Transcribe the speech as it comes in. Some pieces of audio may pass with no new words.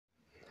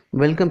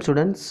Welcome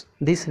students.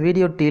 This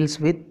video deals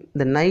with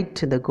The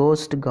Night the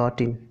Ghost Got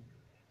In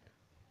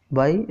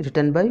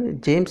written by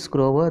James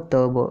Grover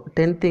Thurber.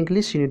 10th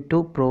English Unit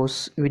 2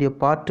 Prose Video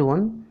Part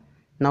 1.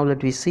 Now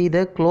let we see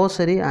the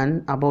glossary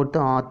and about the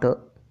author.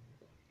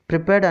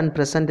 Prepared and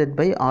presented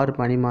by R.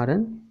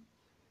 Manimaran.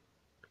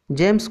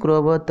 James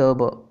Grover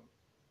Thurber.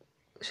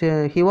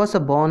 He was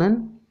born in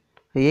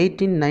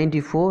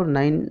 1894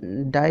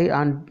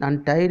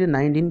 died in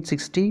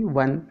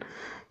 1961.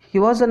 He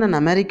was an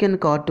American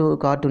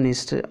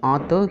cartoonist,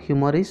 author,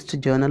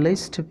 humorist,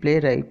 journalist,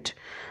 playwright,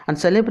 and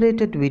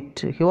celebrated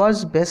wit. He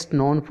was best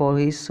known for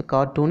his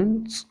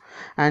cartoons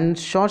and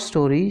short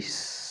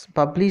stories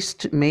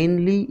published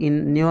mainly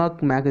in New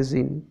York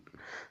Magazine,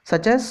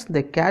 such as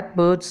The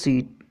Catbird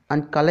Seed,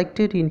 and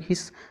collected in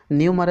his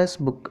numerous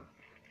books.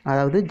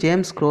 அதாவது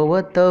James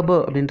grower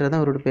Thurber அப்படின்றது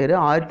அவரோட பேர்.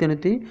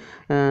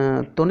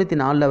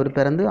 1894 அவர்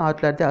பிறந்து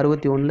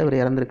 1961 அவர்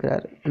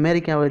இறந்திருக்கிறார்.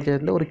 அமெரிக்காவை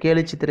சேர்ந்த ஒரு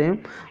கேலிச்சித்திரையும்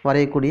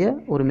வரையக்கூடிய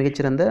ஒரு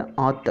மிகச்சிறந்த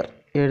ஆத்தர்,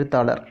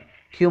 எழுத்தாளர்,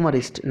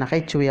 ஹியூமரிஸ்ட்,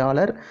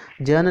 நகைச்சுவையாளர்,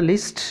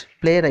 ஜேர்னலிஸ்ட்,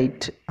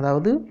 பிளேரைட்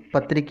அதாவது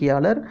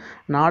பத்திரிகையாளர்,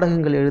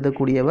 நாடகங்கள்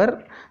எழுதக்கூடியவர்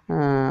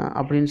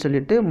அப்படின்னு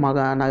சொல்லிட்டு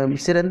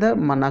சிறந்த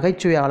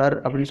நகைச்சுவையாளர்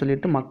அப்படின்னு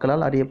சொல்லிட்டு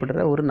மக்களால்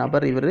அறியப்படுற ஒரு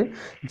நபர் இவர்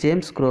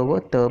James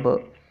grower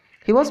Thurber.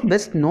 He was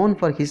best known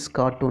for his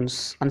cartoons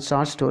and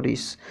short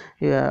stories.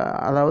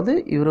 அதாவது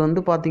இவர்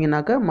வந்து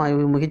பார்த்தீங்கன்னாக்கா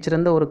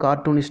மிகச்சிறந்த ஒரு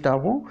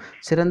கார்ட்டூனிஸ்டாகவும்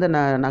சிறந்த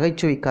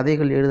நகைச்சுவை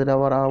கதைகள்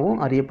எழுதுகிறவராகவும்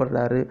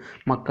அறியப்படுறாரு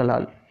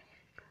மக்களால்.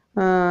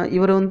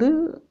 இவர் வந்து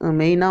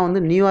மெயினாக வந்து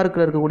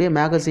நியூயார்க்கில் இருக்கக்கூடிய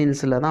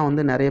மேகசீன்ஸில் தான்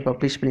வந்து நிறைய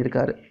பப்ளிஷ்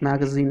பண்ணியிருக்காரு.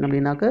 மேகசீன்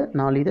அப்படின்னாக்க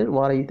நாளிதழ்,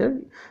 வார இதழ்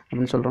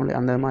அப்படின்னு சொல்கிறோம்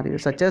இல்லையா, அந்த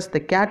மாதிரி. சச்சஸ்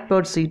த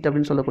கேட்பர்ட் சீட்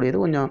அப்படின்னு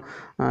சொல்லக்கூடியது கொஞ்சம்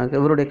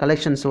இவருடைய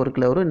கலெக்ஷன்ஸ்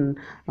ஒர்க்கில்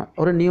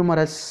ஒரு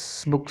நியூமரஸ்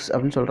புக்ஸ்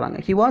அப்படின்னு சொல்கிறாங்க.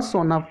 He was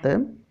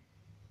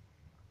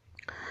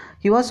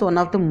one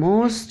of the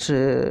most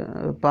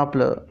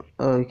popular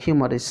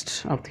humorist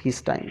of his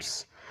times.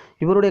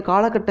 இவருடைய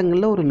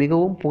காலகட்டங்களில் ஒரு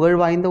மிகவும்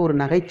புகழ்வாய்ந்த ஒரு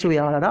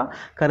நகைச்சுவையாளராக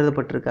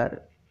கருதப்பட்டிருக்காரு.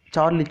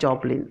 சார்லி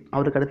சாப்ளின்,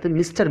 அவருக்கு அடுத்து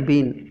மிஸ்டர்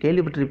பீன்,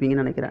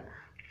 கேள்விப்பட்டிருப்பீங்கன்னு நினைக்கிறேன்,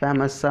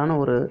 ஃபேமஸான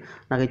ஒரு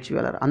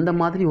நகைச்சுவையாளர். அந்த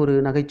மாதிரி ஒரு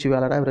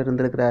நகைச்சுவையாளராக இவர்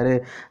இருந்திருக்கிறாரு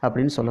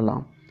அப்படின்னு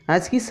சொல்லலாம்.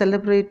 As he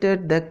celebrated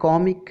the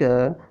comic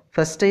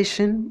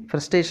frustration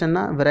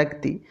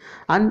விரக்தி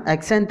and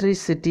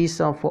eccentricities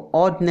of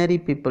ordinary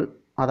people,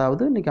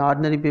 அதாவது இன்றைக்கி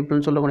ஆர்டினரி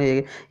பீப்புள்னு சொல்லக்கூடிய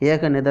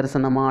ஏக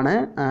நிதர்சனமான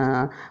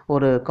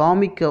ஒரு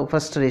காமிக்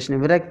ஃப்ரஸ்ட்ரேஷன்,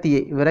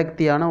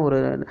 விரக்தியான ஒரு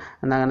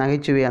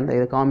நகைச்சுவை. அந்த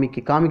இது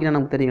காமிக்னா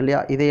நமக்கு தெரியும் இல்லையா,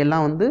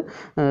 இதையெல்லாம் வந்து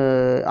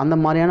அந்த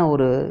மாதிரியான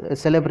ஒரு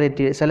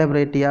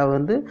செலிப்ரிட்டியாக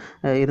வந்து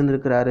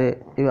இருந்திருக்கிறாரு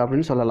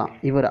அப்படின்னு சொல்லலாம்.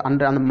 இவர்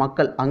அந்த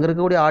மக்கள் அங்கே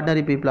இருக்கக்கூடிய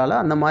ஆர்டினரி பீப்புளால்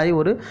அந்த மாதிரி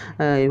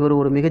இவர்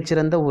ஒரு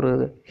மிகச்சிறந்த ஒரு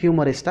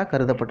ஹியூமரிஸ்டாக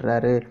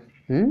கருதப்படுறாரு.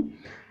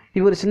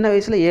 இவர் சின்ன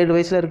வயசில் 7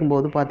 வயசில்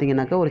இருக்கும்போது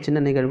பார்த்தீங்கன்னாக்கா ஒரு சின்ன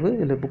நிகழ்வு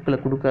இந்த புக்கில்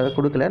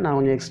கொடுக்கல, நான்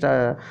கொஞ்சம் எக்ஸ்ட்ரா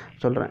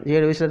சொல்கிறேன்.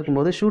 7 வயசில்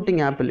இருக்கும்போது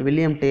ஷூட்டிங் ஆப்பிள்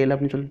வில்லியம் டேல்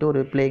அப்படின்னு சொல்லிட்டு ஒரு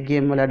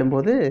கேம்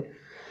விளையாடும்போது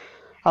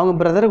அவங்க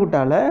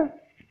பிரதர்குட்டால்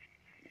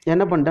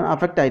என்ன பண்ணிட்டாங்க,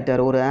 அஃபெக்ட்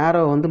ஆகிட்டார். ஒரு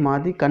ஏரோ வந்து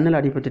மாற்றி கண்ணில்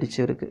அடிபட்டுடுச்சு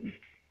இவருக்கு.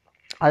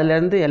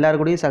 அதுலேருந்து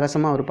எல்லாருக்கூடையும்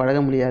சகசமாக அவர்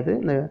பழக முடியாது.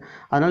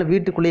 அதனால்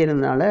வீட்டுக்குள்ளேயே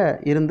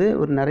இருந்து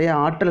ஒரு நிறைய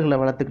ஆற்றல்களை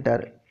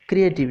வளர்த்துக்கிட்டார்.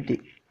 க்ரியேட்டிவிட்டி,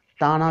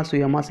 தானாக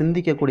சுயமாக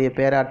சிந்திக்கக்கூடிய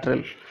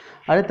பேராற்றல்.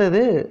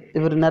 அடுத்தது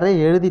இவர் நிறைய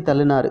எழுதி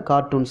தள்ளினார்,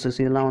 கார்ட்டூன்ஸஸ்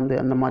இதெல்லாம் வந்து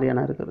அந்த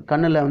மாதிரியான இருக்குது.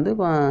 கண்ணில் வந்து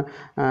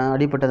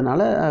அடிப்பட்டதுனால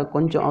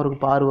கொஞ்சம் அவருக்கு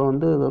பார்வை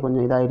வந்து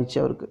கொஞ்சம் இதாகிடுச்சு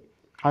அவருக்கு.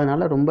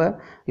 அதனால் ரொம்ப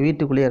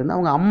வீட்டுக்குள்ளேயே இருந்து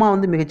அவங்க அம்மா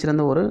வந்து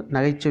மிகச்சிறந்த ஒரு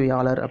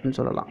நகைச்சுவையாளர் அப்படின்னு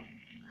சொல்லலாம்.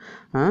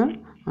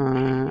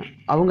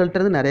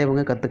 அவங்கள்ட்ட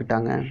நிறையவங்க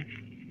கற்றுக்கிட்டாங்க.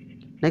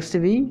 Next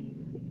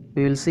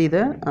we will see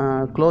the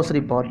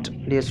glossary part.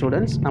 Dear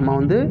students, நம்ம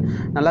வந்து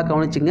நல்லா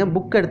கவனிச்சிங்க,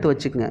 புக் எடுத்து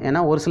வச்சுக்கோங்க. ஏன்னா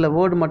ஒரு சில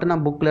வேர்டு மட்டும்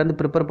நான் புக்கிலேருந்து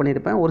ப்ரிப்பேர்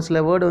பண்ணியிருப்பேன், ஒரு சில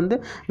வேர்டு வந்து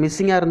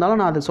மிஸ்ஸிங்காக இருந்தாலும்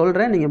நான் அதை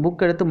சொல்கிறேன், நீங்கள்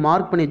புக் எடுத்து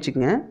மார்க் பண்ணி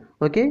வச்சுக்கோங்க.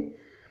 ஓகே.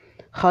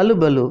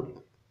 ஹலுபலு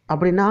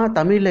அப்படின்னா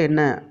தமிழில்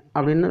என்ன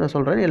அப்படின்னு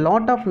சொல்கிறேன். A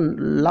lot of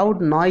loud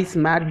noise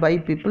made by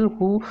people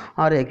who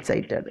are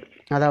excited.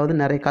 அதாவது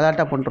நிறைய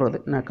கலாட்டா பண்ணுறது.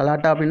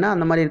 கலாட்டா அப்படின்னா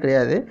அந்த மாதிரி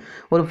கிடையாது.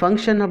 ஒரு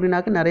ஃபங்க்ஷன்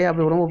அப்படின்னாக்க நிறைய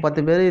அப்படி ரொம்ப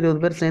 10 பேர் 20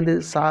 பேர் சேர்ந்து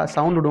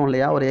சவுண்ட் விடுவோம்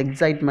இல்லையா, ஒரு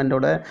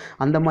எக்ஸைட்மெண்ட்டோட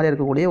அந்த மாதிரி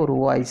இருக்கக்கூடிய ஒரு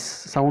வாய்ஸ்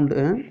சவுண்டு,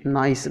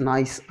 நாய்ஸ்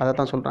அதை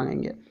தான் சொல்கிறாங்க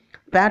இங்கே.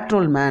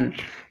 பேட்ரோல்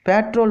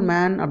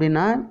மேன்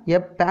அப்படின்னா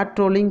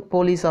பேட்ரோலிங்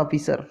போலீஸ்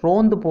ஆஃபீஸர்,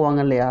 ரோந்து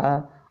போவாங்க இல்லையா,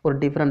 ஒரு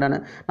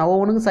டிஃப்ரெண்ட்டான. நான்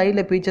ஒவ்வொன்றுக்கும்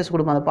சைடில் பீச்சர்ஸ்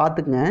கொடுப்பேன், அதை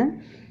பார்த்துக்குங்க.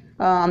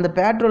 அந்த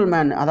பேட்ரோல்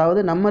மேன் அதாவது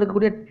நம்ம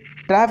இருக்கக்கூடிய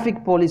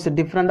டிராஃபிக் போலீஸ்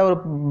டிஃப்ரெண்ட்டாக ஒரு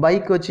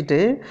பைக் வச்சுட்டு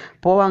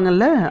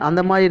போவாங்கள்ல,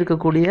 அந்த மாதிரி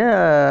இருக்கக்கூடிய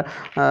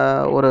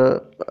ஒரு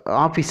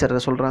ஆஃபீஸரை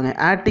சொல்கிறாங்க.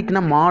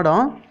 ஆட்டிக்னா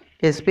மாடம்,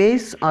 எ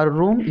space R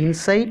room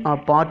inside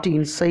R party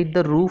inside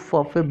the roof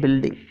of a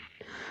building.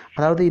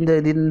 அதாவது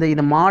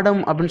இந்த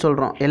மாடம் அப்படின்னு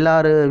சொல்கிறோம்,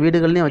 எல்லார்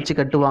வீடுகள்லையும் வச்சு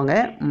கட்டுவாங்க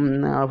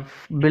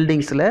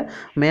பில்டிங்ஸில்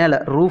மேலே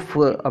ரூஃப்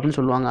அப்படின்னு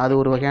சொல்லுவாங்க, அது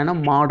ஒரு வகையான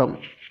மாடம்.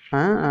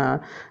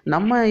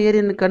 நம்ம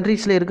ஏரியன்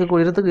கண்ட்ரீஸில்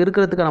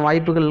இருக்கிறதுக்கான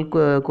வாய்ப்புகள்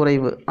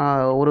குறைவு.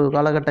 ஒரு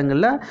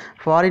காலகட்டங்களில்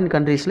ஃபாரின்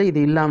கண்ட்ரீஸில் இது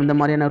இல்லாமல், இந்த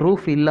மாதிரியான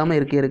ரூஃப் இல்லாமல்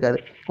இருக்காது.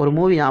 ஒரு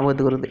மூவி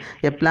ஞாபகத்துக்கு வருது,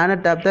 எ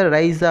planet of the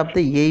rise of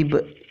the F,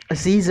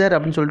 Caesar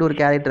அப்படின்னு சொல்லிட்டு ஒரு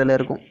கேரக்டரில்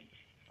இருக்கும்.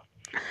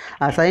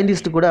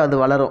 சயின்டிஸ்ட் கூட அது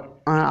வளரும்.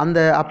 அந்த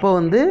அப்போ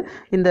வந்து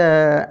இந்த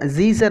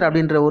ஜீசர்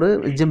அப்படின்ற ஒரு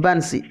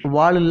ஜிம்பான்சி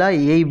வாலில்லா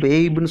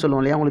எய்புன்னு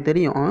சொல்லுவோம் இல்லையா, உங்களுக்கு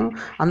தெரியும்.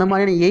 அந்த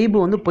மாதிரியான எய்பு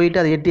வந்து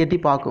போயிட்டு அதை எட்டி எட்டி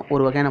பார்க்கும்.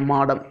 ஒரு வகையான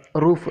மாடம்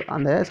ரூஃப்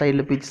அந்த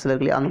சைடில் பீச்சஸில்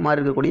இருக்கு, அந்த மாதிரி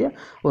இருக்கக்கூடிய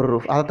ஒரு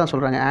ரூஃப், அதை தான்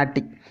சொல்கிறாங்க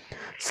ஆட்டிக்.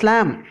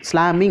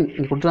 ஸ்லாமிங்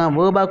கொடுத்துருக்காங்க,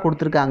 வேர்பாக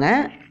கொடுத்துருக்காங்க,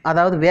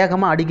 அதாவது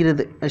வேகமாக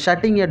அடிக்கிறது.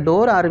 Shutting a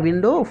door R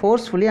window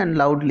forcefully and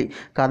loudly,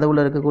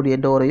 கதவுல இருக்கக்கூடிய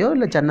டோரையோ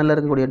இல்லை ஜன்னலில்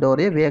இருக்கக்கூடிய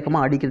டோரையோ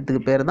வேகமாக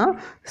அடிக்கிறதுக்கு பேர் தான்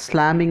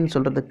ஸ்லாமிங்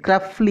சொல்கிறது.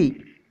 க்ரஃப்லி,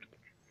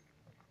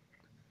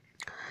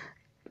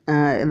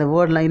 இந்த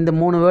வேர்டெலாம் இந்த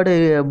 3 வேர்டு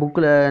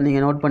புக்கில்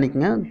நீங்கள் நோட்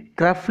பண்ணிக்கோங்க.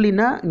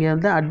 க்ரஃப்லினா இங்கே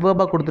வந்து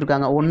அட்வர்பாக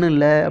கொடுத்துருக்காங்க, ஒன்றும்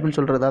இல்லை அப்படின்னு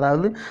சொல்கிறது.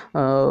 அதாவது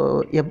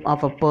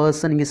ஆஃப் அ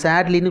பர்சன், இங்கே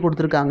சேட்லின்னு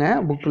கொடுத்துருக்காங்க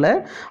புக்கில்,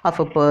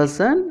 ஆஃப் அ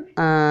பர்சன்,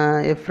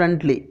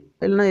 ஃப்ரெண்ட்லி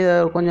இல்லைன்னா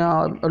கொஞ்சம்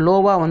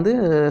லோவாக வந்து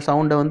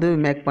சவுண்டை வந்து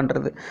மேக்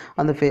பண்ணுறது,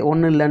 அந்த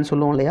ஒன்றும் இல்லைன்னு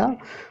சொல்லுவோம் இல்லையா,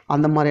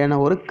 அந்த மாதிரியான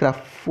ஒரு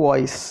க்ரஃப்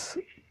வாய்ஸ்.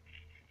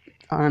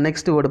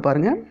 நெக்ஸ்ட் வேர்டு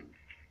பாருங்கள்.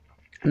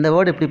 இந்த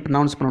வேர்டு எப்படி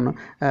ப்ரொனவுன்ஸ் பண்ணணும்?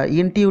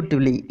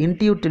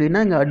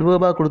 இன்டியூட்டிவ்லினா இங்கே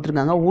அட்வர்பாக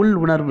கொடுத்துருக்காங்க, உள்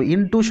உணர்வு,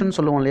 இன்ட்யூஷன்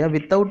சொல்லுவோம் இல்லையா,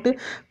 வித்தவுட்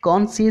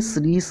கான்சியஸ்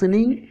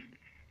ரீசனிங்,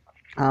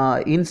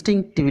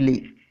 இன்ஸ்டிங்க்டிவ்லி,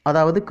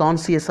 அதாவது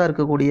கான்சியஸாக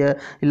இருக்கக்கூடிய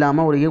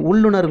இல்லாமல் ஒரு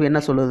உள்ளுணர்வு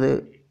என்ன சொல்லுது.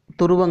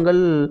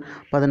 துருவங்கள்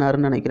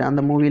 16ன்னு நினைக்கிறேன்,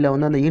 அந்த மூவியில்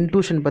வந்து அந்த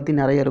இன்ட்யூஷன் பற்றி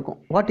நிறைய இருக்கும்.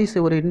 வாட் இஸ்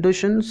ஒரு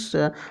இன்ட்யூஷன்ஸ்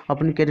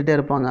அப்படின்னு கேட்டுகிட்டே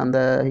இருப்பாங்க அந்த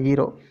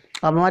ஹீரோ.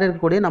 அது மாதிரி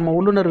இருக்கக்கூடிய நம்ம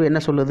உள்ளுணர்வு என்ன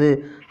சொல்லுது,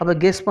 அப்போ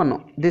கெஸ்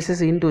பண்ணும். திஸ்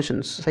இஸ்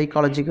இன்ட்யூஷன்ஸ்,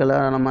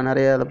 சைக்காலஜிக்கலாக நம்ம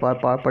நிறைய அதை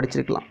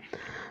படிச்சிருக்கலாம்.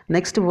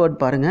 நெக்ஸ்ட்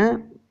வேர்ட் பாருங்கள்,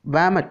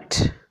 வேமட்.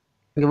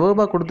 இங்கே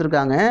வேர்பாக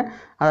கொடுத்துருக்காங்க,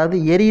 அதாவது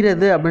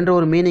எரிகிறது அப்படின்ற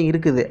ஒரு மீனிங்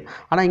இருக்குது.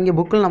 ஆனால் இங்கே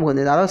புக்கில் நமக்கு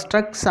வந்து அதாவது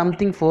ஸ்ட்ரக்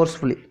சம்திங்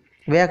ஃபோர்ஸ்ஃபுல்லி,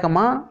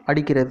 வேகமாக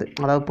அடிக்கிறது,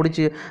 அதாவது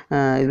பிடிச்சி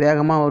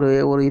வேகமாக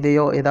ஒரு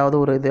இதையோ ஏதாவது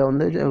ஒரு இதை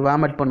வந்து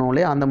வேமட் பண்ணுவோம்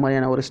இல்லையா, அந்த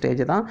மாதிரியான ஒரு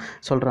ஸ்டேஜை தான்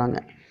சொல்கிறாங்க.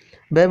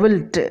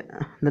 பெவில்ட்,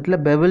 இந்த இடத்துல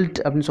பெவில்ட்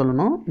அப்படின்னு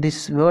சொல்லணும்.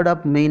 This word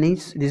of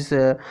meanings this,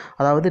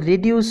 அதாவது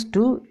reduce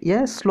to a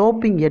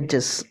sloping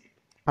edges,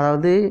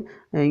 அதாவது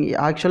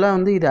ஆக்சுவலாக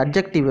வந்து இது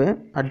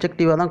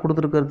அட்ஜெக்டிவாக தான்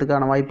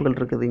கொடுத்துருக்கிறதுக்கான வாய்ப்புகள்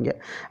இருக்குது இங்கே.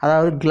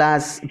 அதாவது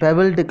கிளாஸ்,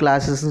 பெவில்டு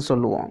கிளாஸஸ்ன்னு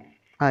சொல்லுவோம்.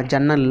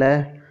 ஜன்னலில்,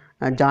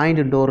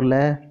 ஜாயிண்ட்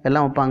டோரில்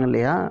எல்லாம் வைப்பாங்க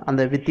இல்லையா,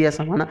 அந்த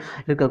வித்தியாசமான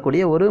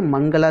இருக்கக்கூடிய ஒரு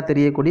மங்கலாக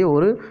தெரியக்கூடிய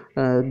ஒரு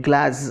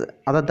கிளாஸ்,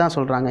 அதை தான்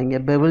சொல்கிறாங்க இங்கே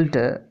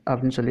பெவில்டு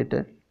அப்படின்னு சொல்லிட்டு.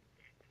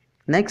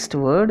 நெக்ஸ்ட்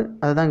வேர்டு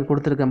அதை தான் இங்கே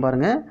கொடுத்துருக்கேன்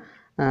பாருங்கள்,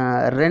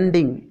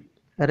 ரெண்டிங்.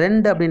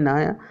 ரெண்ட் அப்படின்னா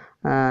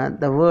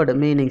த வேர்டு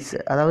மீனிங்ஸ்,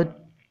 அதாவது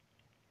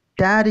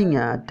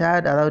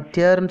அதாவது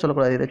டேர்ன்னு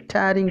சொல்லக்கூடாது, இது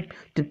டேரிங்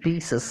டு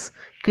பீசஸ்,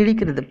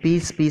 கிழிக்கிறது,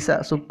 பீஸாக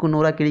சுக்கு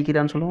நூறாக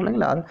கிழிக்கிறான்னு சொல்லுவோம்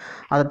இல்லைங்களா,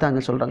 அதை தான்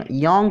அங்கே சொல்கிறாங்க.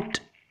 யாங்க்ட்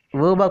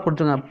வேர்பாக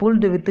கொடுத்துருங்க,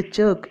 புல்டு வித்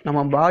சேர்க்,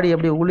 நம்ம பாடி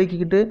அப்படியே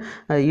உலுக்கிக்கிட்டு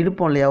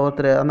இடுப்போம் இல்லையா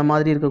ஒருத்தர், அந்த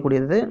மாதிரி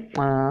இருக்கக்கூடியது,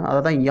 அதை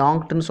தான்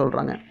யாங்க்டுன்னு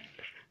சொல்கிறாங்க.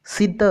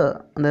 சித்தர்,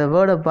 அந்த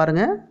வேர்டை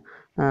பாருங்கள்,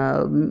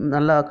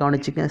 நல்லா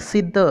கவனிச்சிக்க.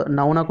 சித்தர்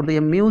நவுனாக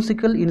கொடுத்து,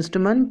 musical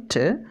instrument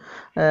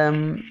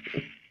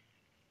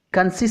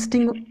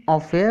consisting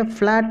of a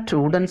flat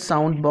wooden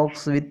sound box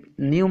with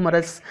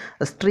numerous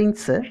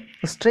strings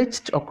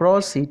stretched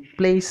across it,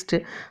 placed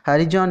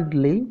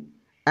horizontally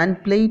and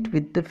played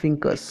with the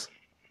fingers.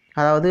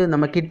 அதாவது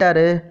நம்ம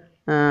கிட்டாரு,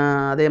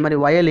 அதே மாதிரி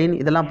வயலின்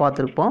இதெல்லாம்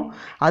பார்த்துருப்போம்.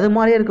 அது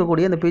மாதிரியே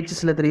இருக்கக்கூடிய அந்த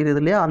பீச்சஸில்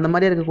தெரிகிறது இல்லையா, அந்த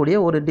மாதிரியே இருக்கக்கூடிய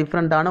ஒரு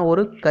டிஃப்ரெண்ட்டான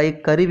ஒரு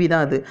கருவி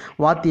தான் இது,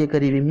 வாத்திய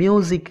கருவி,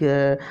 மியூசிக்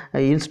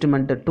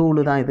இன்ஸ்ட்ருமெண்ட்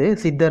டூலு தான் இது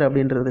சித்தர்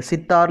அப்படின்றது.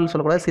 சித்தார்னு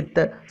சொல்லக்கூடாது,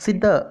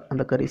 சித்த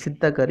அந்த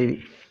சித்த கருவி.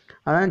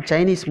 அதான்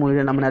சைனீஸ்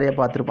மூவியில் நம்ம நிறைய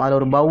பார்த்துருப்போம். அதில்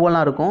ஒரு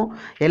பவ்வெல்லாம் இருக்கும்,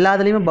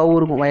 எல்லாத்துலேயுமே பவ்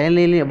இருக்கும்,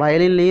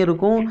 வயலின்லேயும்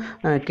இருக்கும்,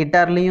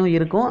 கிட்டார்லேயும்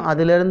இருக்கும்.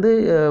 அதிலேருந்து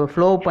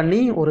ஃப்ளோ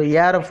பண்ணி ஒரு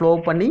ஏரை ஃப்ளோ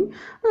பண்ணி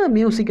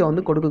மியூசிக்கை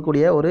வந்து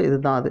கொடுக்கக்கூடிய ஒரு இது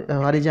தான் அது,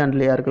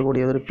 ஹரிஜான்ட்லியாக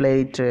இருக்கக்கூடிய ஒரு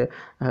பிளேட்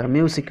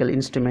மியூசிக்கல்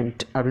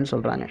இன்ஸ்ட்ருமெண்ட் அப்படின்னு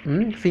சொல்கிறாங்க.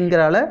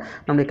 ஃபிங்கரால்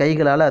நம்முடைய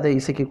கைகளால் அதை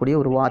இசைக்கக்கூடிய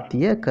ஒரு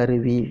வாத்திய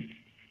கருவி.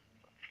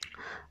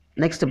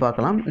 நெக்ஸ்ட்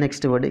பார்க்கலாம்.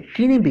 Next word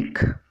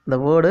guinea pig. இந்த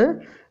வேர்டு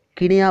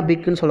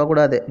கினியாபிக்னு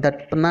சொல்லக்கூடாது, தட்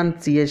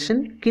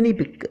ப்ரொனன்சியேஷன்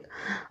கினிபிக்,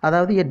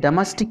 அதாவது எ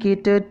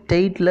domesticated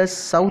டெய்ட்லெஸ்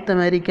south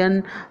American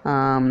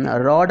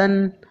Ratan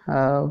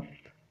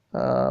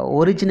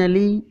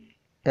originally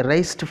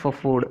raised for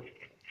food.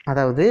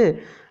 அதாவது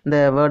இந்த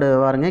வேர்டு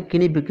பாருங்க,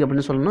 கினிபிக்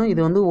அப்படின்னு சொல்லணும்.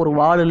 இது வந்து ஒரு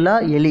வாலில்லா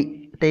எலி,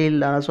 டெய்ல்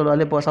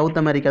சொல்லுவாங்க. இப்போ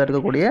சவுத் அமெரிக்காவில்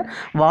இருக்கக்கூடிய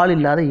வால்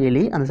இல்லாத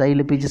எலி, அந்த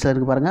சைடில் பீச்சஸில்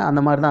இருக்குது பாருங்கள், அந்த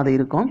மாதிரி தான் அது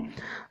இருக்கும்.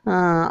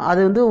 அது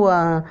வந்து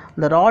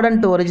இந்த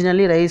ராடன்ட்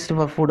ஒரிஜினலி ரைஸ்டு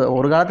ஃபார் ஃபுட்.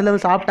 ஒரு காலத்தில்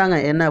வந்து சாப்பிட்டாங்க,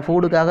 என்ன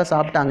ஃபுட்டுக்காக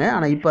சாப்பிட்டாங்க,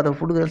 ஆனால் இப்போ அதை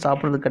ஃபுட்டுக்காக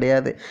சாப்பிட்றது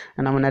கிடையாது.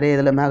 நம்ம நிறைய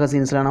இதில்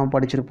மேகசின்ஸ்லாம் நம்ம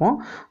படிச்சிருப்போம்.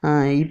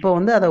 இப்போ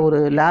வந்து அதை ஒரு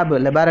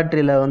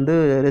லெபார்ட்டரியில் வந்து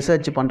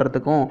ரிசர்ச்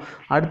பண்ணுறதுக்கும்,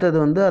 அடுத்தது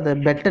வந்து அதை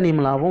பெட்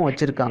அனிமலாகவும்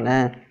வச்சுருக்காங்க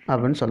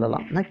அப்படின்னு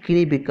சொல்லலாம்.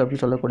 கினிபிக்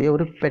அப்படின்னு சொல்லக்கூடிய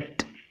ஒரு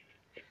பெட்.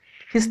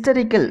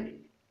 ஹிஸ்டரிக்கல்,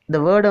 இந்த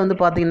வேர்டை வந்து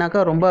பார்த்திங்கனாக்கா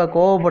ரொம்ப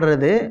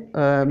கோவப்படுறது,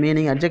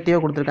 மீனிங்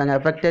அட்ஜெக்டிவாக கொடுத்துருக்காங்க.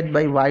 Affected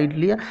by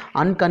widely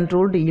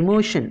uncontrolled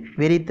emotion,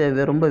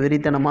 ரொம்ப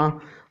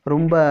வெறித்தனமாக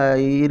ரொம்ப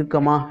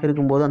இறுக்கமாக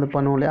இருக்கும்போது அந்த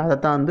பண்ணுவோம் இல்லையா, அதை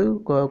தான் வந்து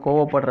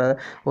கோவப்படுற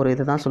ஒரு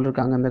இதை தான்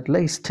சொல்லியிருக்காங்க இந்த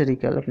இடத்துல,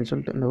 ஹிஸ்டரிக்கல் அப்படின்னு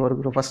சொல்லிட்டு. இந்த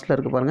ஒரு ஃபஸ்ட்டில்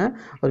இருக்குது பாருங்கள்,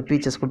 ஒரு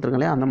பீச்சஸ்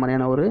கொடுத்துருக்காங்க இல்லையா, அந்த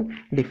மாதிரியான ஒரு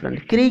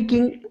டிஃப்ரெண்ட்.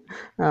 க்ரீக்கிங்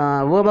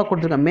வேர்பாக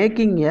கொடுத்துருக்காங்க.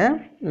 Making a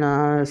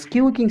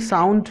ஸ்கியூக்கிங்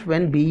sound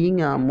when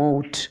being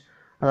moved,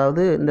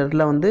 அதாவது இந்த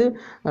இடத்துல வந்து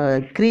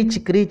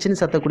க்ரீச்சுன்னு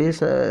சத்தக்கூடிய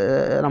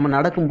நம்ம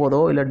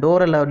நடக்கும்போதோ இல்லை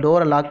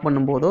டோரை லாக்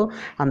பண்ணும்போதோ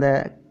அந்த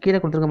கீழே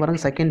கொடுத்துருக்க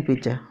பாருங்கள் செகண்ட்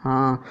பீச்சை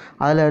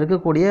அதில்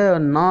இருக்கக்கூடிய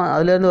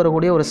அதுலேருந்து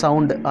வரக்கூடிய ஒரு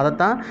சவுண்டு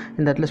அதைத்தான்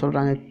இந்த இடத்துல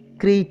சொல்கிறாங்க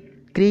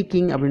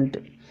க்ரீக்கிங்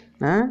அப்படின்ட்டு.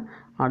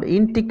 அண்ட்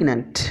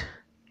இன்டிக்னன்ட்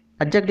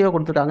அட்ஜெக்டிவாக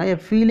கொடுத்துருக்காங்க. எ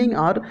feeling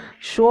R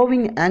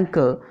showing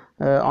anchor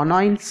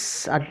annoyance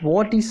at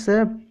what is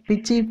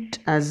perceived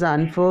as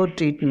unfair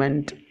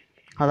treatment.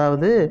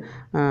 அதாவது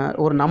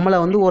ஒரு நம்மளை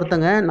வந்து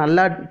ஒருத்தங்க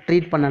நல்லா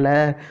ட்ரீட் பண்ணலை,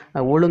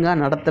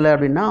 ஒழுங்காக நடத்தலை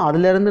அப்படின்னா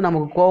அதுலேருந்து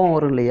நமக்கு கோபம்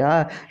வரும் இல்லையா,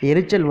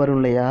 எரிச்சல் வரும்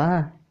இல்லையா,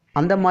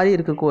 அந்த மாதிரி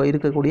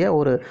இருக்கக்கூடிய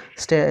ஒரு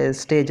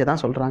ஸ்டேஜை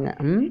தான் சொல்கிறாங்க.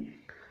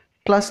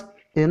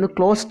 இது வந்து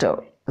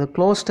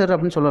க்ளோஸ்டர்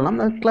அப்படின்னு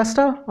சொல்லலாம்,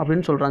 கிளஸ்டர்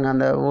அப்படின்னு சொல்கிறாங்க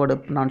அந்த வேர்டு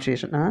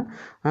ப்ரொனன்சியேஷன்.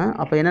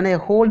 அப்போ என்னென்ன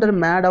holder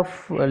made of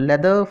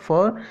leather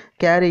for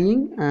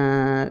carrying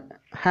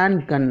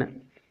hand கன்னு.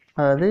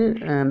 அதாவது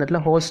இந்த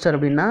இடத்துல ஹோல்ஸ்டர்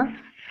அப்படின்னா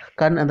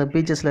அந்த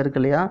பீச்சஸில் இருக்கு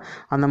இல்லையா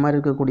அந்த மாதிரி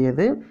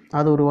இருக்கக்கூடியது.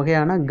 அது ஒரு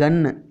வகையான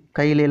கன்னு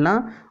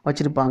கையிலெல்லாம்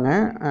வச்சுருப்பாங்க.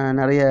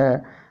 நிறைய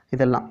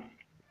இதெல்லாம்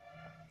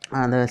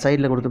அந்த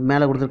சைடில்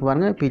மேலே கொடுத்துருக்கு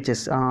பாருங்கள்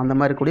பீச்சஸ், அந்த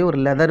மாதிரி கூடிய ஒரு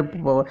லெதர்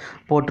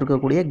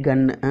போட்டிருக்கக்கூடிய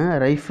கன்னு,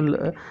 ரைஃபிள்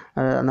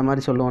அந்த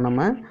மாதிரி சொல்லுவோம்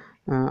நம்ம.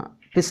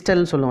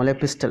 பிஸ்டல்னு சொல்லுவோம் இல்லையா,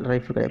 பிஸ்டல்,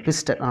 ரைஃபிள் கிடையாது,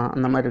 பிஸ்டல்,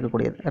 அந்த மாதிரி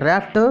இருக்கக்கூடியது.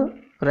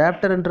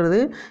 ராஃப்டர்ன்றது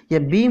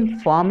எ beam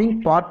farming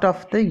part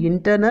of the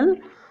internal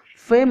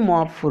fame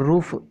of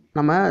roof.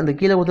 நம்ம இந்த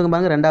கீழே கொடுத்துக்க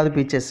பாருங்க ரெண்டாவது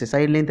பீச்சஸ்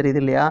சைட்லேயும் தெரியுது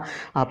இல்லையா.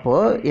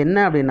 அப்போது என்ன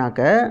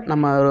அப்படின்னாக்க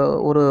நம்ம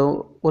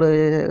ஒரு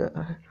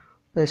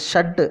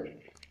ஷட்டு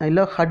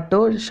இல்லை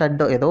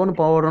ஷட்டோ ஏதோ ஒன்று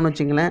போடுறோன்னு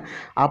வச்சுங்களேன்.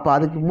 அப்போ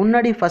அதுக்கு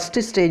முன்னாடி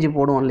ஃபஸ்ட்டு ஸ்டேஜ்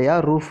போடுவோம் இல்லையா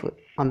ரூஃப்,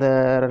 அந்த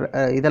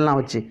இதெல்லாம்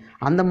வச்சு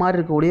அந்த மாதிரி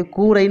இருக்கக்கூடிய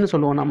கூரைன்னு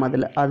சொல்லுவோம் நம்ம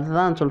அதில்,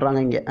 அதுதான்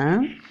சொல்கிறாங்க இங்கே.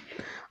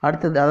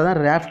 அடுத்தது அதை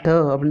தான்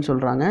ராஃப்டர் அப்படின்னு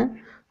சொல்கிறாங்க.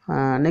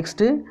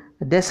 நெக்ஸ்ட்டு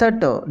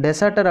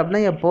டெசர்ட்டர் அப்படின்னா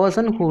a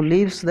person who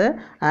leaves the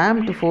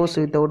armed force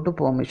without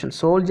permission.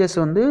 Soldiers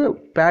வந்து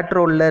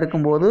பேட்ரோலில்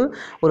இருக்கும்போது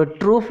ஒரு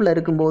ட்ரூஃபில்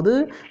இருக்கும்போது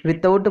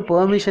வித்தவுட்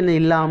பெர்மிஷன்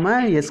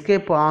இல்லாமல்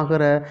எஸ்கேப்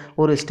ஆகிற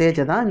ஒரு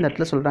ஸ்டேஜை தான் இந்த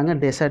இடத்துல சொல்கிறாங்க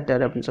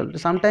டெசர்ட்டர் அப்படின்னு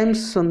சொல்லிட்டு.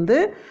 சம்டைம்ஸ் வந்து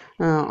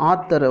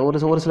ஆத்தர்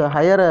ஒரு சில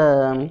ஹையர்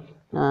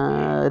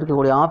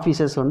இருக்கக்கூடிய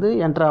ஆஃபீஸர்ஸ் வந்து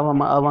என்ட்ரு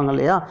ஆவாங்க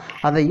இல்லையா,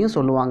 அதையும்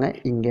சொல்லுவாங்க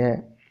இங்கே.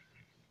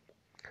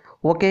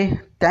 Okay,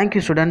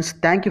 thank you students,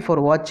 thank you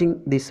for வாட்சிங்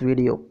this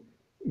video.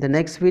 The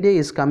next video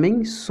is coming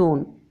soon.